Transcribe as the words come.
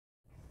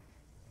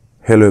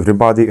Hello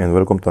everybody and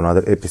welcome to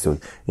another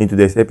episode. In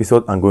today's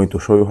episode I'm going to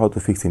show you how to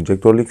fix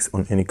injector leaks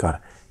on any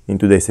car. In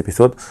today's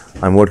episode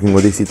I'm working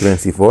with the Citroen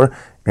C4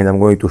 and I'm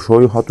going to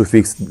show you how to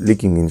fix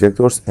leaking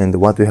injectors and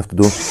what you have to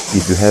do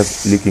if you have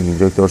leaking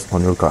injectors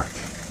on your car.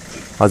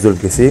 As you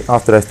can see,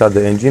 after I start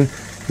the engine,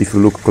 if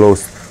you look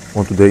close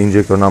onto the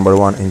injector number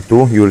 1 and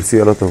 2, you will see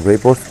a lot of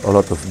vapors, a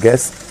lot of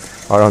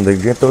gas around the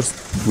injectors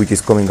which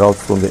is coming out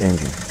from the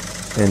engine,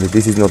 and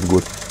this is not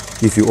good.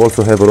 If you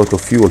also have a lot of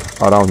fuel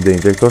around the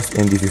injectors,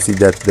 and if you see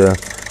that the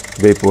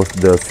vapors,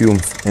 the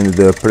fumes and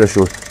the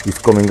pressure is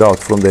coming out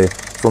from the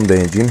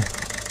engine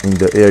in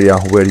the area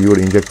where your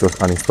injectors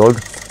are installed,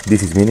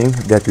 this is meaning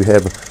that you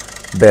have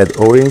bad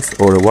O-rings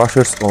or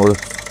washers, or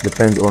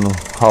depends on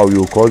how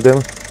you call them.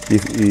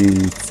 If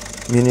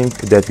it's meaning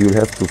that you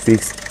have to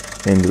fix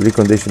and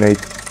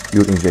reconditionate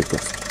your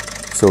injectors.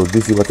 So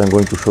this is what I'm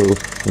going to show you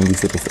in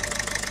this episode.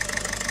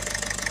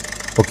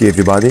 Okay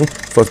everybody,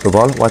 first of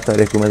all, what I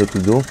recommend you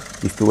to do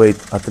is to wait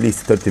at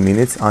least 30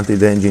 minutes until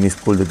the engine is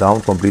cooled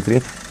down completely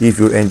if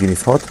your engine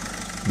is hot,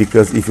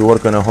 because if you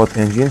work on a hot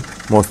engine,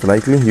 most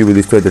likely you will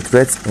destroy the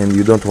threads, and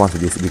you don't want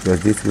this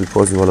because this will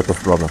cause you a lot of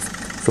problems.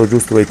 So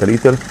just wait a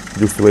little,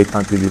 just wait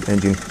until your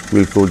engine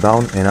will cool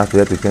down, and after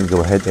that you can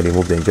go ahead and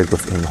remove the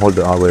injectors and hold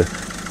the oil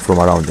from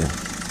around them.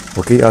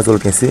 Okay, as you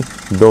can see,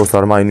 those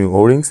are my new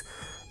O-rings.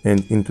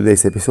 And in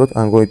today's episode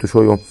I'm going to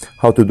show you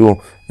how to do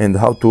and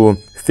how to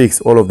fix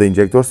all of the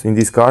injectors. In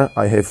this car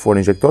I have 4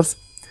 injectors,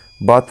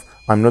 but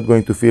I'm not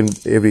going to film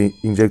every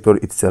injector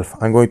itself.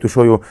 I'm going to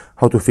show you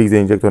how to fix the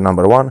injector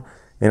number 1,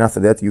 and after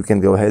that you can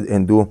go ahead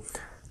and do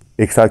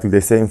exactly the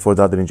same for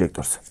the other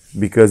injectors,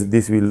 because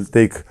this will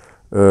take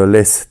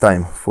less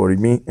time for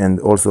me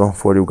and also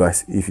for you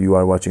guys if you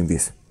are watching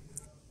this.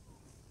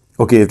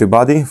 Okay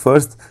everybody,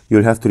 first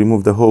you'll have to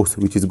remove the hose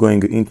which is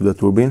going into the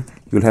turbine.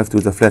 You'll have to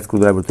use a flat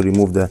screwdriver to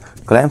remove the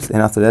clamps,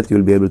 and after that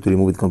you'll be able to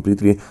remove it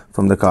completely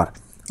from the car.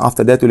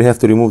 After that you'll have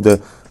to remove the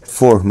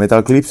 4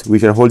 metal clips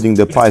which are holding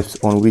the pipes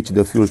on which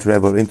the fuel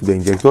travels into the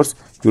injectors.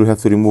 You'll have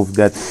to remove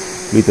that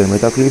little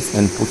metal clips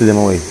and put them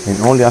away, and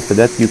only after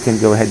that you can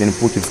go ahead and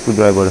put your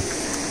screwdriver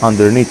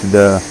underneath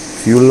the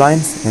fuel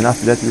lines, and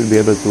after that you'll be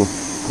able to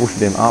push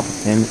them up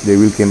and they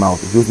will come out.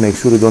 Just make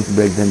sure you don't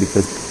break them,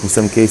 because in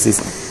some cases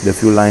the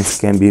fuel lines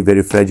can be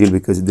very fragile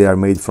because they are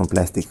made from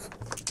plastic.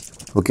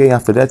 Okay,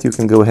 after that you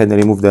can go ahead and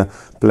remove the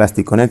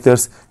plastic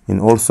connectors and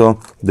also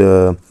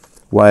the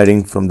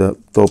wiring from the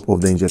top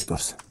of the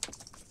injectors.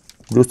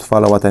 Just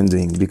follow what I'm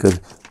doing, because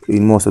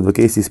in most of the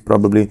cases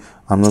probably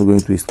I'm not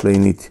going to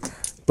explain it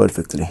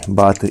perfectly,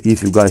 but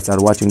if you guys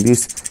are watching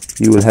this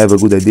you will have a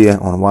good idea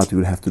on what you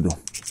will have to do.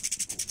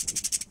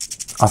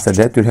 After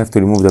that you'll have to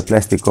remove the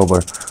plastic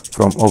cover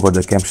from over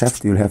the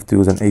camshaft. You'll have to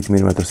use an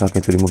 8mm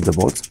socket to remove the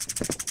bolts,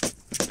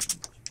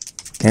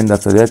 and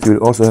after that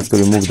you'll also have to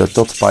remove the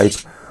top pipe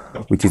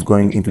which is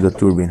going into the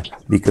turbine,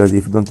 because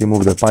if you don't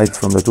remove the pipe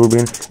from the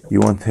turbine you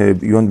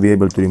won't be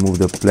able to remove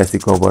the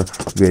plastic cover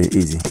very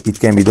easy. It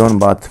can be done,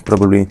 but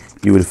probably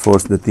you will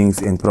force the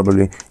things and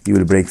probably you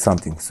will break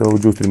something. So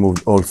just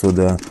remove also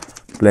the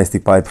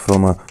plastic pipe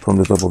from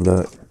the top of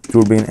the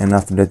turbine, and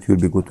after that you'll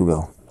be good to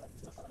go.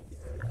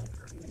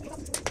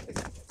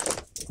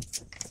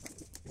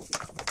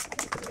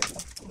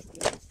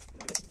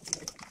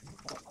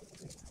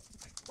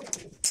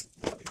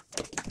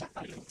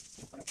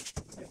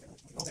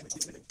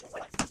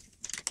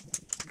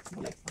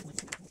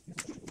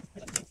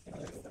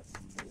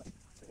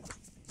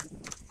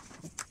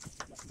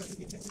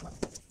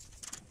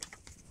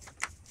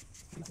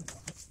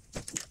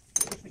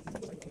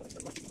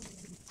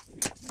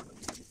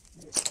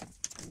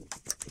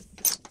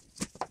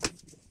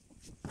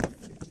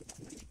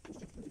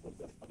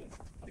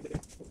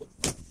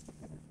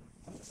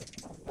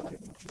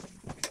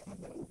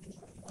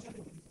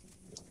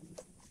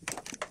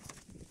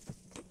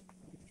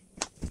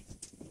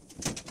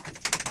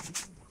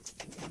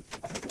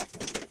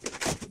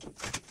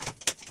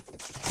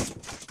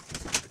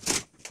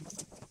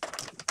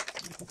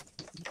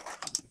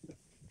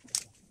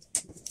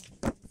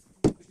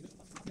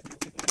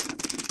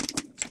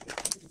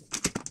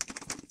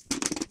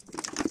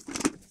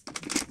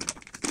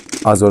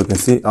 As you can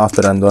see,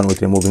 after I'm done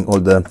with removing all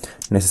the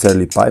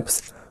necessary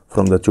pipes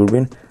from the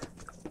turbine,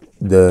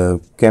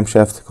 the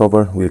camshaft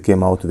cover will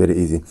come out very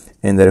easy.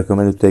 And I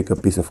recommend you to take a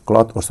piece of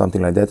cloth or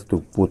something like that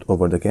to put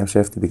over the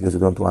camshaft, because you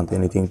don't want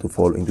anything to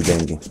fall into the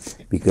engine.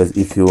 Because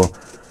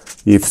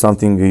if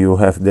something you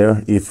have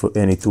there, if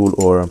any tool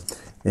or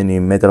any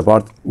metal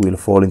part will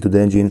fall into the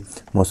engine,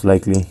 most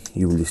likely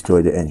you will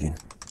destroy the engine.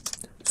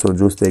 So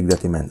just take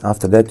that in mind.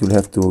 After that you'll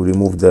have to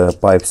remove the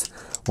pipes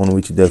on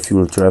which the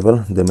fuel travel,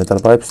 the metal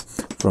pipes,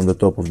 from the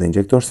top of the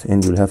injectors,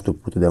 and you'll have to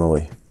put them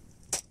away.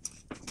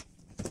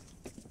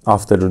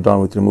 After you're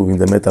done with removing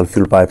the metal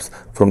fuel pipes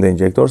from the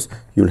injectors,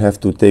 you'll have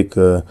to take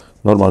a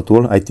normal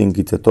tool, I think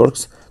it's a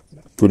Torx,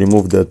 to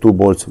remove the 2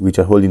 bolts which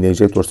are holding the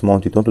injectors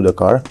mounted onto the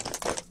car.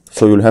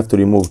 So you'll have to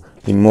remove,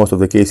 in most of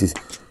the cases,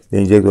 the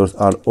injectors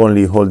are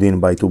only held in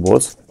by 2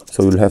 bolts.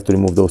 So you'll have to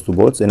remove those 2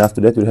 bolts, and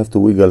after that you'll have to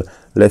wiggle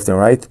left and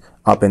right,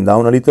 up and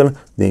down a little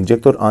the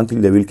injector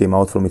until they will come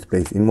out from its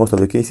place. In most of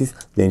the cases,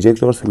 the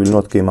injectors will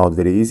not come out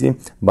very easy,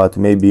 but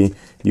maybe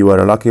you are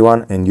a lucky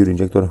one and your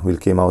injector will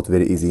come out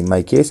very easy. In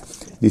my case,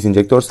 these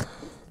injectors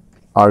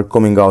are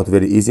coming out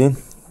very easy.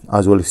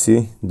 As you will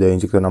see, the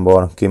injector number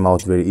 1 came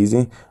out very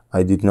easy.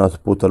 I did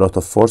not put a lot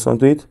of force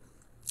onto it,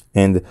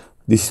 and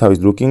this is how it's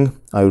looking.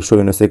 I will show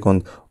you in a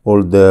second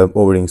all the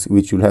O-rings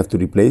which you'll have to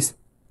replace.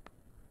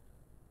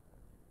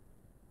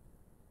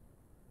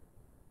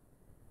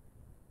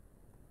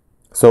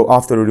 So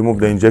after you remove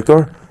the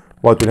injector,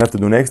 what you'll have to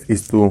do next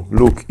is to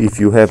look if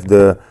you have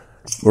the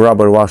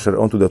rubber washer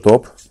onto the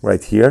top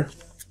right here.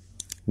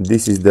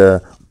 This is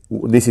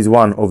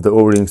one of the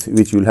O-rings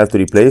which you'll have to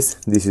replace.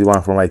 This is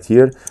one from right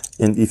here.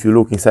 And if you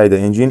look inside the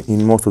engine,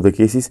 in most of the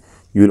cases,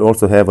 you will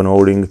also have an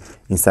O-ring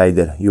inside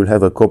there. You'll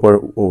have a copper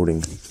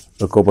O-ring,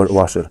 a copper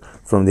washer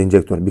from the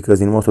injector,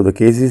 because in most of the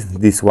cases,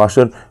 this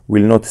washer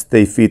will not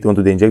stay fit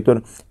onto the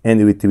injector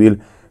and it will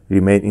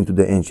remain into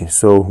the engine.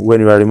 So when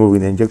you are removing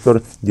the injector,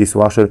 this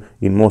washer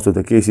in most of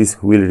the cases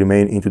will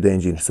remain into the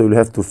engine. So you'll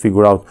have to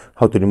figure out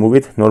how to remove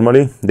it.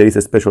 Normally there is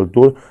a special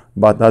tool,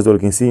 but as you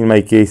can see, in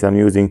my case, I'm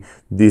using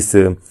this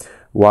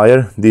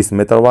wire, this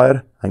metal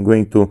wire. I'm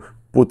going to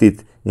put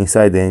it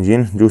inside the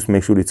engine, just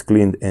make sure it's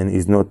cleaned and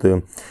is not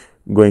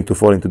going to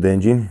fall into the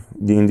engine.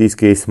 In this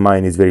case,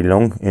 mine is very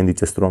long and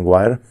it's a strong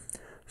wire.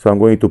 So I'm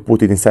going to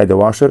put it inside the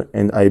washer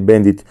and I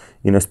bend it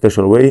in a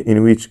special way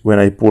in which when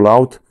I pull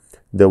out,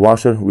 the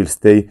washer will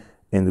stay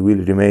and will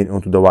remain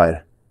onto the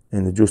wire.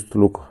 And just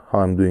look how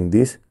I'm doing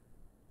this.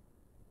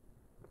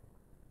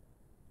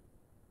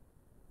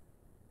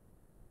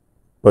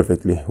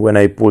 Perfectly. When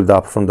I pulled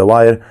up from the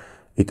wire,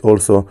 it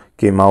also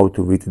came out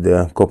with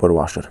the copper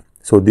washer.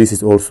 So this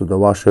is also the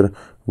washer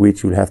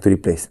which you'll have to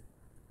replace.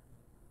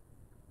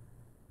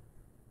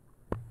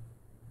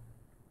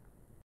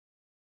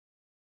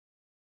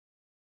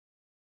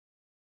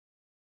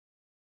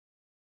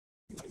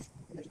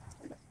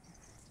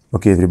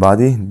 Okay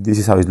everybody, this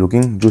is how it's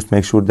looking. Just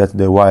make sure that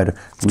the wire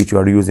which you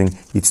are using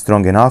is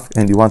strong enough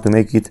and you want to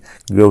make it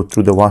go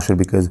through the washer,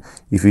 because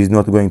if it's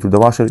not going through the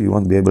washer, you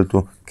won't be able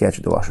to catch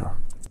the washer.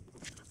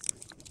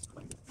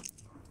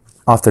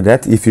 After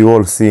that, if you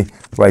all see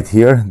right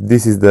here,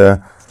 this is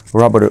the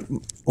rubber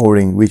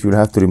O-ring which you'll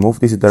have to remove.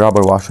 This is the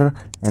rubber washer,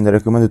 and I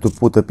recommend you to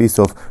put a piece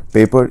of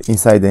paper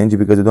inside the engine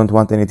because you don't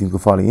want anything to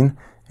fall in.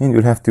 And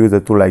you'll have to use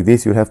a tool like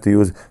this. You'll have to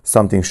use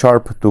something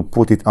sharp to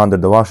put it under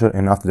the washer,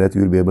 and after that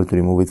you'll be able to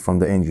remove it from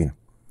the engine.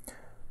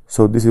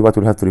 So this is what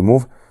you'll have to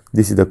remove.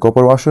 This is the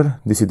copper washer,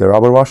 this is the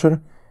rubber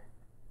washer,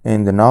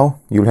 and now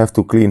you'll have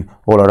to clean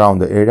all around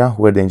the area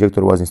where the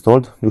injector was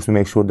installed, just to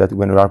make sure that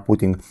when you are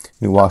putting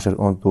new washer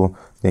onto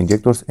the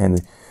injectors,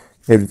 and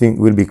everything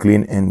will be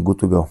clean and good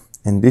to go.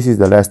 And this is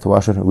the last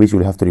washer which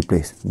you'll have to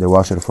replace, the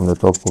washer from the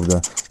top of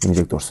the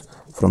injectors,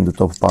 from the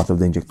top part of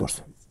the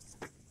injectors.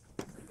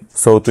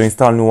 So to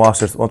install new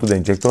washers onto the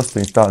injectors, to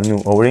install new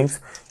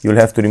O-rings, you'll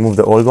have to remove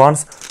the old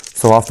ones.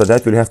 So after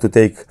that, you'll have to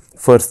take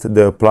first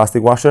the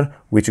plastic washer,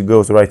 which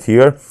goes right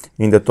here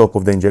in the top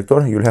of the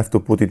injector. You'll have to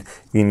put it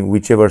in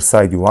whichever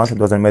side you want. It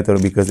doesn't matter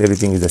because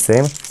everything is the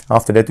same.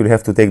 After that, you'll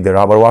have to take the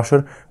rubber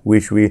washer,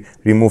 which we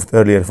removed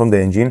earlier from the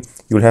engine.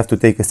 You'll have to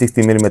take a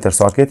 60mm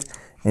socket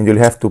and you'll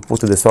have to put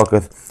the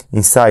socket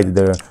inside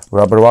the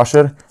rubber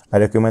washer. I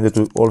recommend you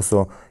to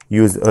also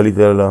use a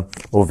little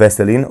of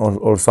Vaseline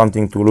or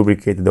something to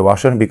lubricate the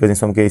washer, because in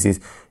some cases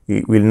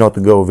it will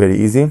not go very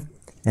easy.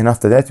 And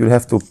after that, you'll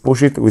have to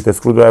push it with a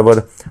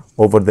screwdriver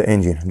over the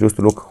engine. Just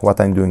look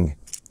what I'm doing.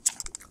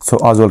 So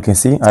as you all can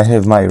see, I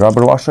have my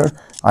rubber washer,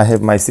 I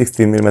have my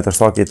 16mm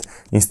socket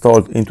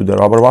installed into the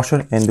rubber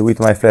washer, and with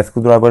my flat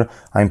screwdriver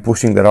I'm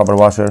pushing the rubber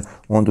washer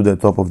onto the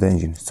top of the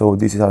engine. So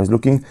this is how it's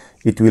looking.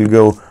 It will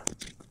go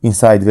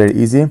inside very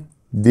easy.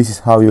 This is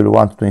how you'll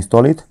want to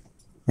install it,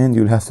 and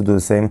you'll have to do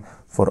the same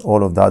for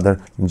all of the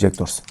other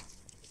injectors.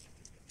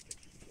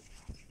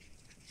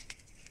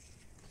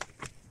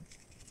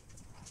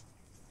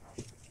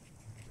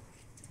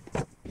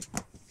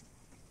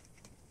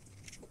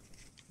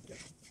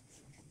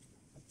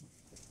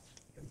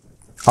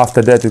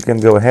 After that, you can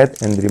go ahead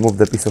and remove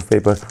the piece of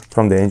paper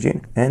from the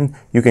engine, and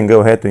you can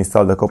go ahead to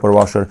install the copper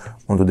washer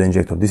onto the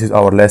injector. This is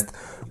our last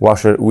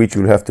washer which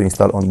you'll have to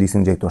install on these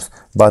injectors.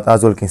 But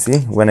as you all can see,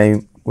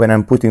 when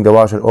I'm putting the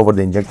washer over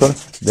the injector,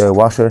 the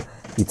washer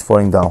is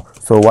falling down.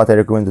 So what I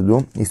recommend to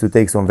do is to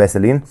take some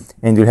Vaseline,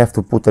 and you'll have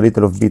to put a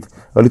little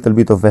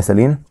bit of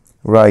Vaseline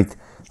right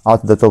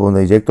at the top of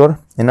the injector,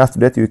 and after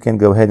that you can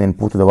go ahead and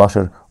put the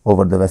washer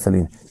over the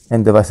Vaseline.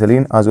 And the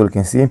Vaseline, as you all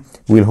can see,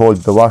 will hold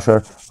the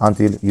washer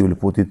until you will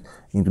put it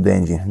into the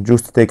engine.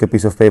 Just take a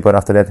piece of paper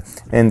after that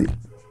and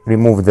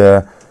remove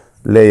the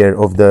layer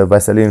of the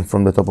Vaseline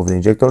from the top of the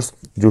injectors.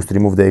 Just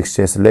remove the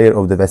excess layer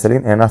of the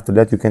Vaseline, and after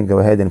that you can go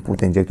ahead and put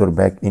the injector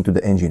back into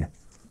the engine.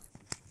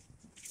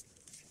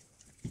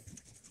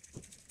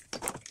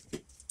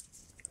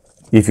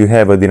 If you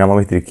have a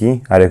dynamometric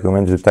key, I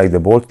recommend you to tie the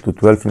bolt to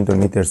 12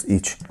 Nm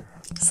each.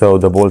 So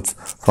the bolts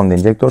from the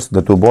injectors,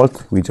 the two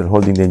bolts which are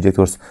holding the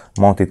injectors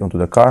mounted onto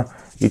the car,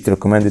 it's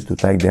recommended to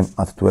tighten them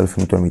at 12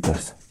 Newton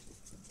meters.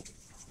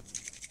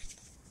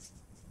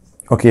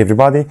 Okay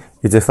everybody,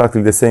 it's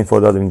exactly the same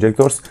for the other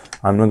injectors.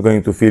 I'm not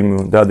going to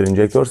film the other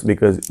injectors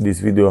because this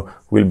video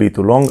will be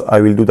too long. I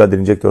will do the other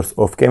injectors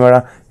off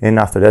camera, and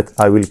after that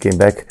I will come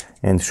back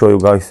and show you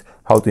guys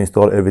how to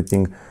install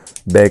everything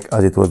back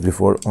as it was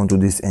before onto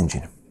this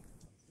engine.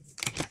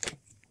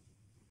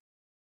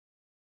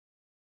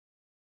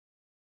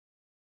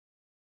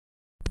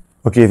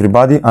 Okay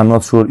everybody, I'm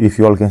not sure if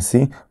you all can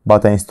see,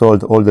 but I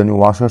installed all the new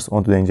washers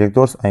onto the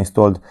injectors. I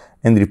installed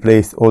and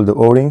replaced all the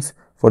O-rings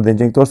for the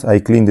injectors. I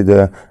cleaned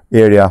the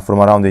area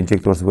from around the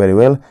injectors very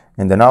well,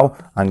 and now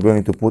I'm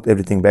going to put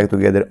everything back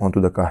together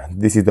onto the car.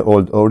 This is the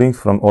old O-rings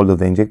from all of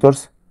the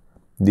injectors.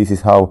 This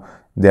is how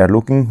they are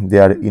looking. They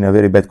are in a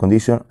very bad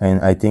condition,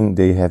 and I think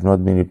they have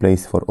not been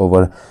replaced for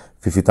over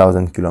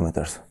 50,000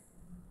 kilometers.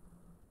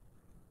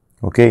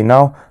 Okay,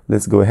 now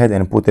let's go ahead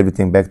and put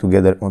everything back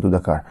together onto the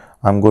car.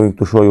 I'm going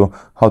to show you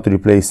how to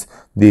replace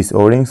these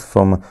O-rings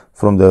from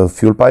the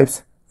fuel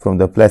pipes, from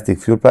the plastic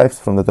fuel pipes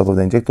from the top of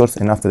the injectors,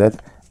 and after that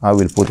I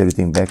will put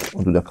everything back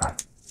onto the car.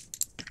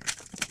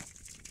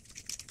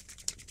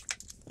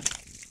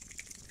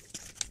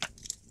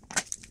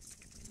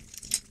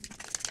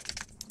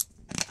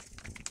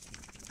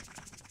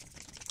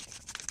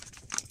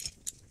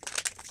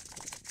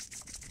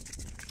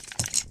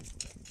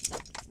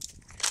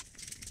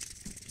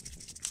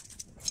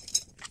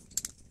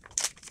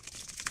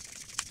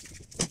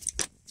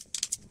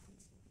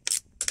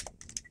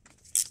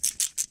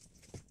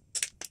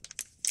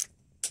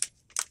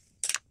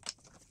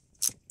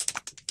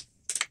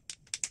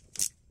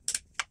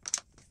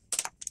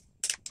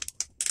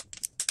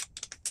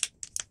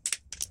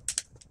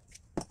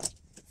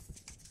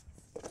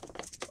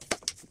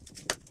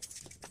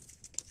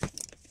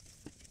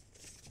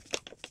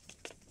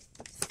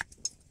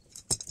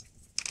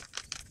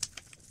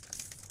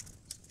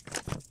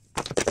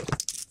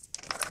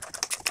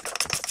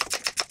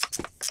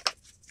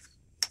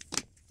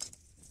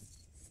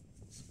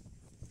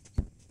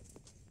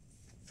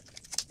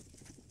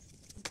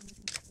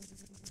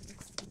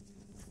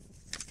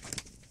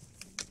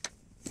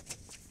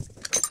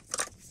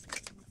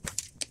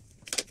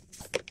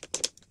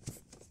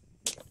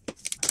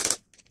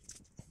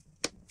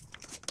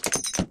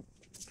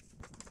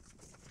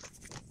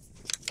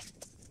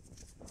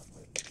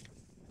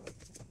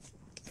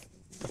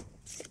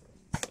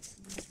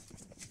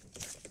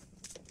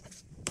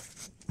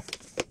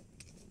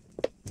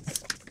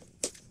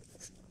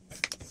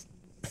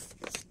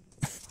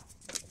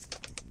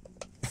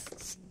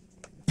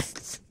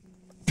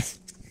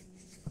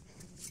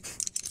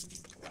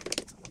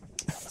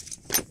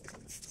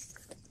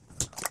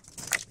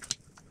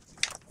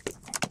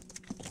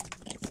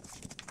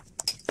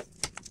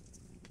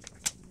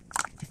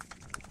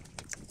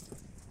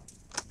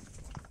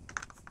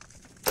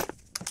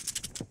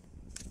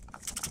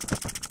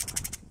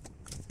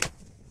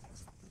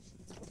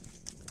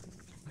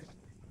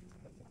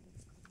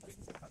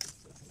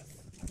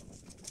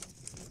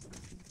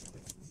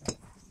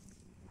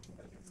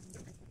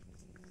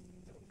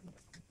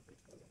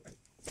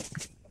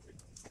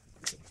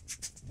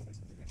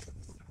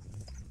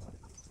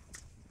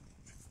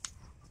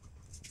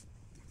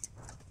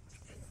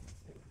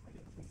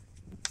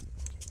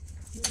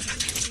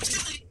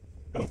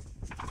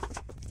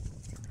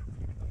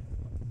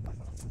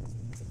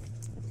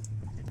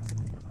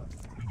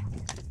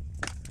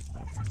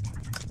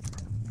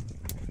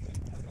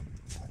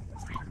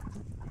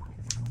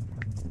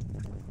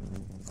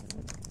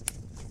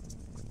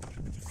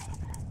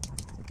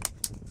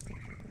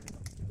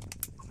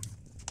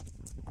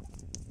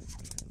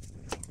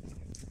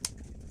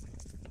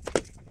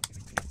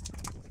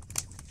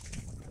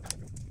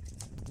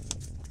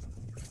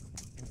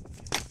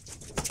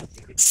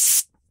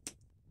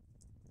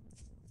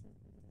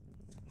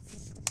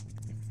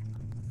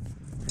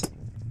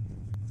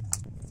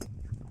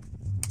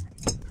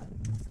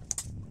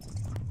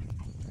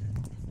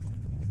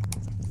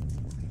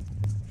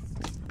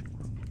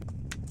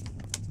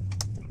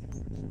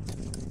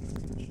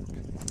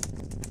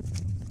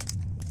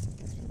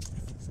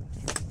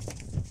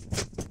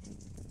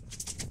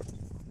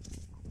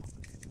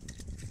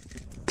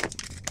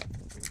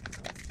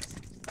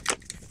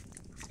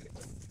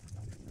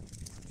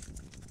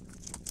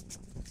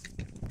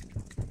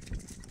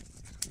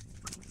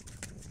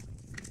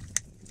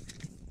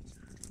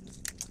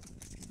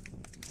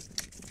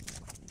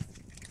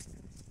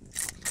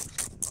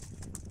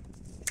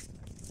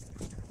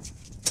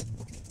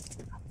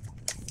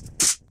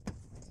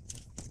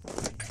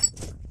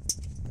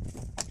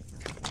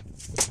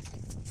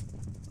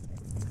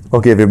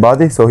 Okay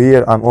everybody, so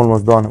here I'm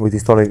almost done with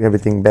installing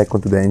everything back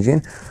onto the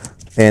engine,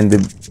 and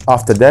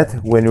after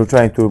that, when you're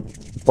trying to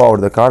power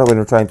the car, when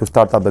you're trying to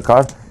start up the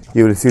car,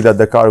 you will see that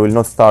the car will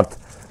not start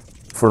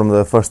from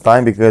the first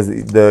time because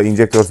the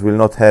injectors will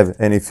not have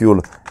any fuel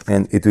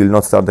and it will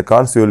not start the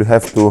car. So you'll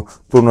have to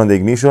turn on the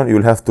ignition,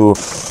 you'll have to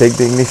take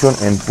the ignition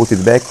and put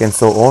it back, and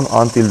so on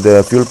until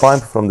the fuel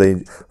pipe from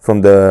the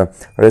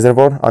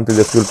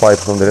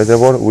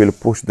reservoir, will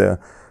push the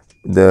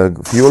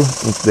fuel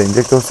into the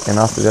injectors, and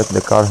after that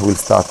the car will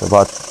start.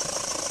 But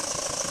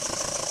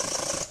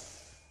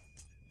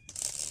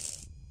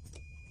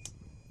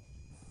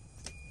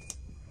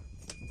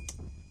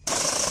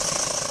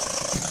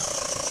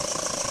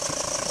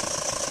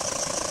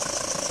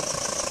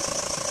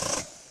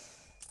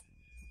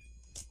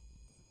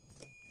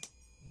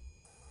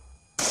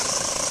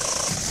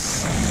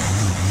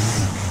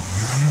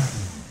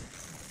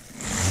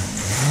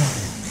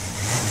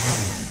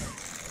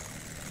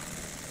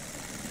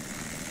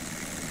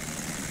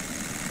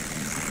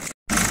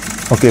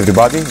okay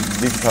everybody,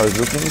 this is how it's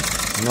looking.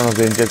 None of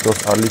the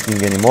injectors are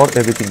leaking anymore,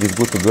 everything is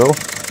good to go.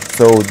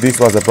 So this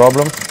was a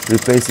problem.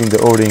 Replacing the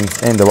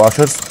O-rings and the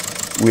washers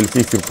will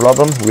fix your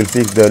problem, will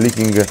fix the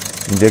leaking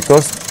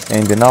injectors,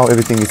 and now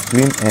everything is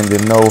clean and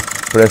no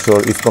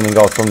pressure is coming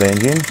out from the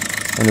engine.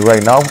 And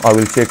right now I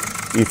will check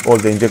if all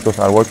the injectors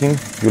are working.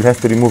 You'll have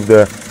to remove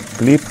the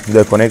clip,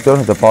 the connector,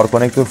 the power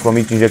connector from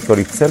each injector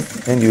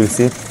itself, and you will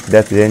see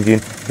that the engine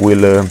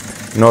will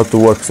not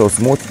work so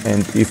smooth.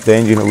 And if the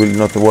engine will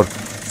not work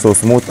so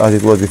smooth as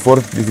it was before,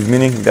 this is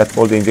meaning that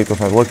all the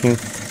injectors are working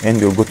and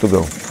you're good to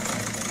go.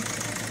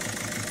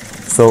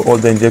 So all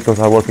the injectors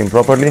are working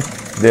properly,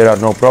 there are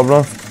no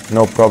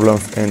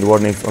problems and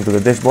warnings onto the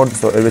dashboard,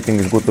 so everything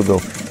is good to go.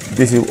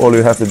 This is all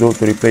you have to do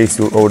to replace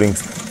your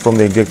O-rings from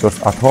the injectors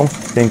at home.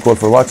 Thank you all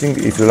for watching.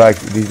 If you like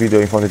this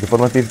video and found it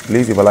informative,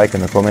 please leave a like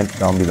and a comment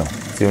down below.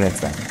 See you next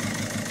time.